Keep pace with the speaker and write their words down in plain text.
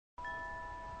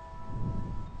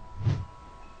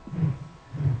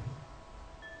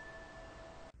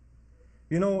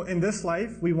You know, in this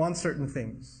life, we want certain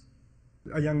things.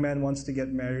 A young man wants to get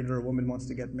married, or a woman wants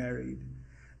to get married.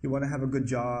 You want to have a good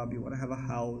job, you want to have a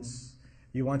house,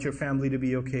 you want your family to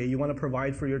be okay, you want to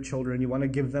provide for your children, you want to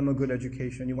give them a good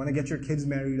education, you want to get your kids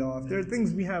married off. There are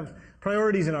things, we have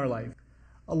priorities in our life.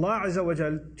 Allah Azza wa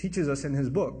Jal teaches us in His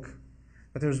book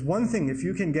that there's one thing, if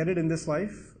you can get it in this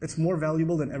life, it's more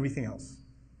valuable than everything else.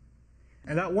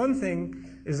 And that one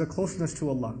thing is the closeness to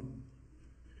Allah,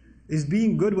 is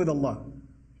being good with Allah,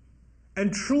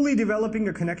 and truly developing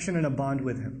a connection and a bond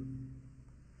with Him.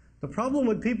 The problem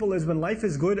with people is when life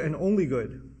is good and only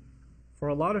good, for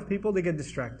a lot of people, they get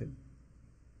distracted.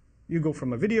 You go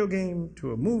from a video game,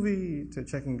 to a movie, to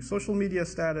checking social media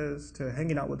status, to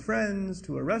hanging out with friends,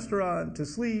 to a restaurant, to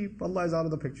sleep. Allah is out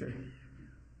of the picture.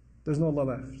 There's no Allah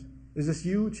left. It's just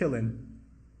you chilling.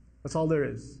 That's all there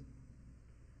is.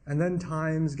 And then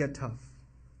times get tough.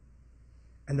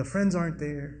 And the friends aren't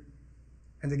there.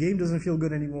 And the game doesn't feel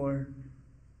good anymore.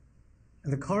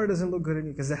 And the car doesn't look good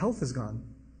anymore because the health is gone.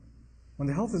 When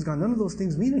the health is gone, none of those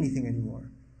things mean anything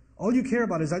anymore. All you care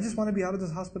about is, I just want to be out of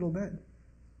this hospital bed.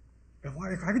 If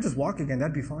I could just walk again,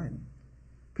 that'd be fine.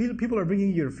 People are bringing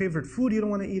you your favorite food, you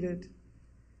don't want to eat it.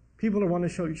 People want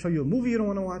to show you a movie, you don't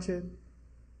want to watch it.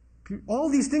 All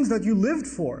these things that you lived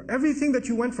for, everything that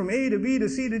you went from A to B to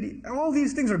C to D, all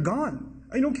these things are gone.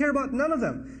 You don't care about none of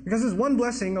them. Because there's one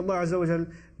blessing Allah Azza wa Jal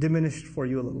diminished for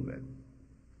you a little bit.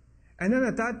 And then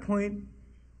at that point,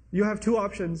 you have two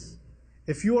options.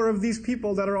 If you are of these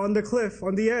people that are on the cliff,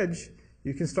 on the edge,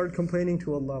 you can start complaining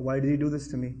to Allah, why did He do this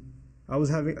to me?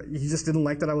 He just didn't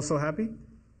like that I was so happy?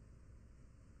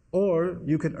 Or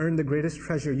you could earn the greatest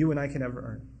treasure you and I can ever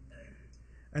earn.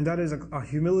 And that is a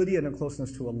humility and a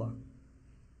closeness to Allah.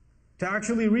 To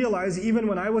actually realize, even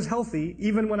when I was healthy,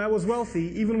 even when I was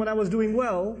wealthy, even when I was doing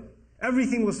well,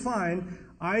 everything was fine,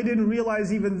 I didn't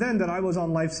realize even then that I was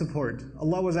on life support.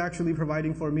 Allah was actually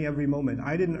providing for me every moment.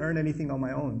 I didn't earn anything on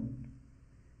my own.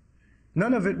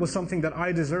 None of it was something that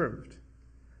I deserved.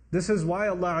 This is why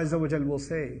Allah Azza wa Jal will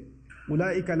say,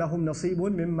 أُولَٰئِكَ لَهُمْ نَصِيبٌ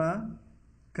مِّمَّا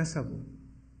كَسَبُوا.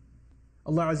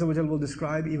 Allah Azza wa Jal will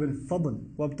describe even fadl.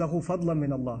 وَابْتَغُوا فَضْلًا مِّنَ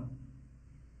اللَّهِ.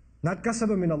 Not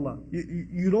kasaba min Allah.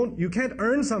 You can't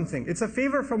earn something. It's a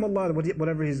favor from Allah,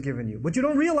 whatever He's given you. But you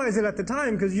don't realize it at the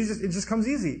time because it just comes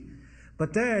easy.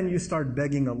 But then you start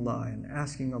begging Allah and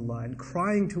asking Allah and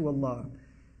crying to Allah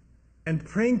and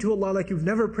praying to Allah like you've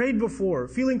never prayed before,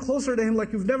 feeling closer to Him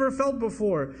like you've never felt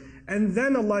before. And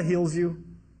then Allah heals you.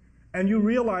 And you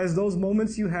realize those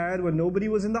moments you had when nobody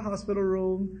was in the hospital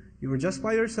room, you were just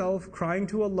by yourself, crying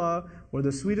to Allah, were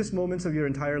the sweetest moments of your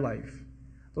entire life.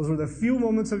 Those were the few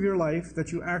moments of your life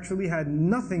that you actually had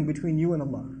nothing between you and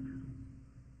Allah.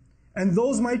 And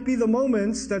those might be the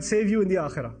moments that save you in the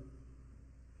akhirah.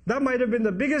 That might have been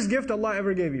the biggest gift Allah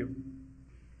ever gave you.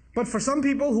 But for some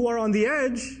people who are on the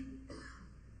edge,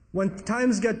 when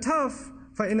times get tough,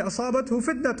 فَإِنْ أَصَابَتْهُ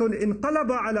فِتْنَةٌ إِنْقَلَبَ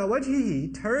عَلَى وَجْهِهِ.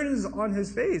 He turns on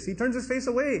his face. He turns his face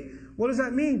away. What does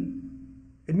that mean?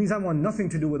 It means I want nothing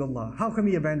to do with Allah. How come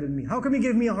He abandoned me? How come He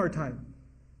gave me a hard time?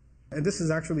 And this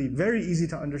is actually very easy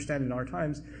to understand in our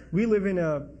times. We live in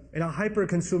a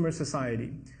hyper-consumer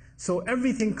society. So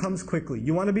everything comes quickly.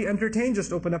 You want to be entertained?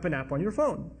 Just open up an app on your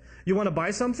phone. You want to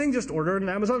buy something? Just order it on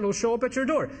Amazon. It'll show up at your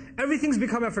door. Everything's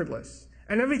become effortless.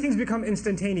 And everything's become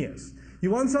instantaneous.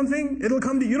 You want something? It'll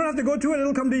come to you. You don't have to go to it.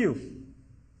 It'll come to you.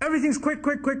 Everything's quick,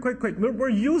 quick, quick, quick, quick. We're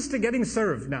used to getting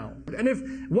served now. And if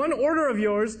one order of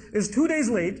yours is 2 days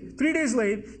late, 3 days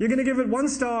late, you're going to give it 1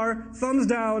 star, thumbs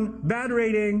down, bad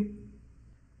rating.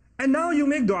 And now you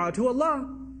make dua to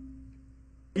Allah.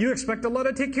 You expect Allah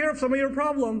to take care of some of your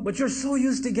problem, but you're so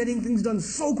used to getting things done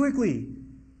so quickly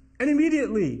and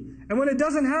immediately. And when it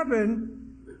doesn't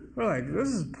happen, we're like, this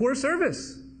is poor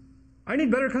service. I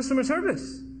need better customer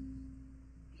service.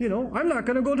 You know, I'm not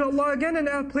going to go to Allah again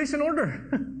and place an order.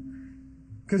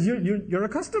 Because you're a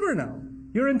customer now.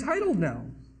 You're entitled now.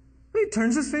 He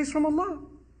turns his face from Allah.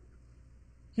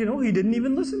 You know, He didn't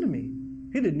even listen to me.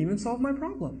 He didn't even solve my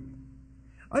problem.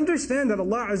 Understand that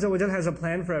Allah Azza wa Jal has a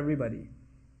plan for everybody.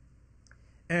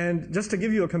 And just to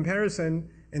give you a comparison,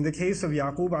 in the case of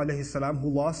Yaqub alayhi salam, who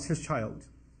lost his child,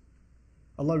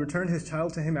 Allah returned his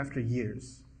child to him after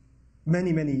years.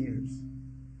 Many, many years.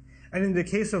 And in the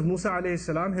case of Musa alayhi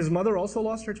salam, his mother also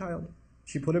lost her child.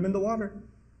 She put him in the water.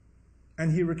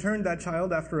 And He returned that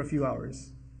child after a few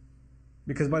hours.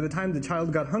 Because by the time the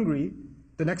child got hungry,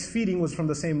 the next feeding was from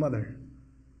the same mother.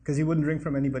 Because he wouldn't drink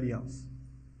from anybody else.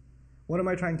 What am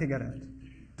I trying to get at?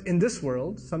 In this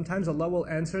world, sometimes Allah will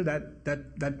answer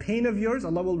that pain of yours,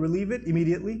 Allah will relieve it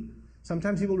immediately.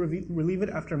 Sometimes He will relieve it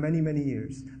after many, many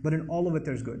years. But in all of it,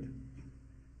 there's good.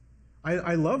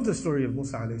 I love the story of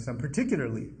Musa alayhi salam,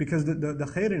 particularly because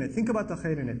the khair in it. Think about the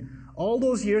khair in it. All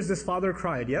those years this father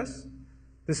cried, yes?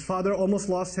 This father almost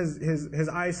lost his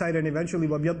eyesight, and eventually,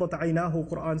 وَبْيَضَّتْ عَيْنَاهُ,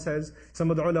 Quran says,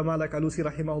 some of the ulama like Alusi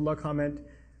rahimahullah comment,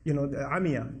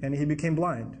 amiya, and he became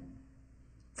blind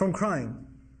from crying.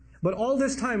 But all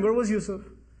this time, where was Yusuf?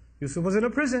 Yusuf was in a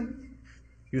prison.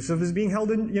 Yusuf is being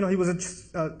held in, he was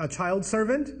a child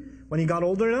servant. When he got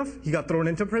older enough, he got thrown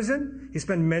into prison. He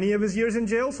spent many of his years in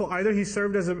jail, so either he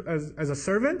served as a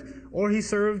servant, or he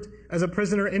served as a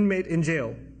prisoner inmate in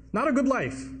jail. Not a good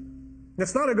life.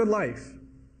 That's not a good life.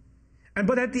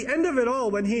 But at the end of it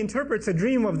all, when he interprets a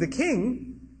dream of the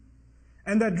king,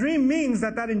 and that dream means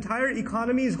that entire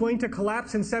economy is going to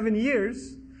collapse in 7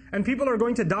 years, and people are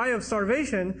going to die of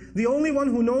starvation, the only one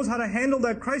who knows how to handle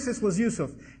that crisis was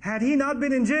Yusuf. Had he not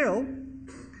been in jail,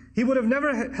 he would have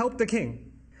never helped the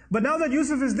king. But now that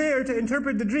Yusuf is there to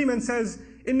interpret the dream and says,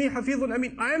 Inni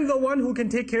hafidhun, I am the one who can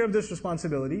take care of this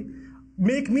responsibility.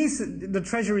 Make me the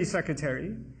treasury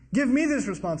secretary. Give me this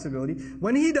responsibility.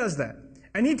 When he does that,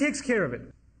 and he takes care of it,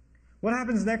 what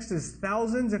happens next is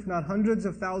thousands, if not hundreds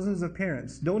of thousands of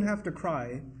parents don't have to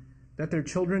cry that their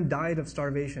children died of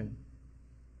starvation.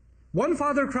 One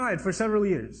father cried for several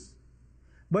years,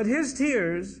 but his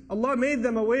tears, Allah made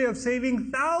them a way of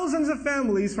saving thousands of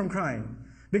families from crying.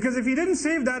 Because if he didn't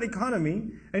save that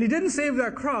economy, and he didn't save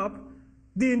that crop,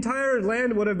 the entire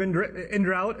land would have been in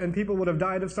drought, and people would have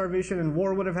died of starvation, and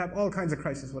war would have happened, all kinds of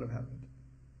crises would have happened.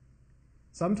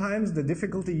 Sometimes the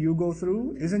difficulty you go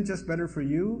through isn't just better for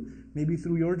you. Maybe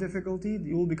through your difficulty,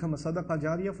 you will become a sadaqah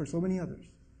jariyah for so many others.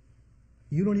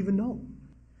 You don't even know.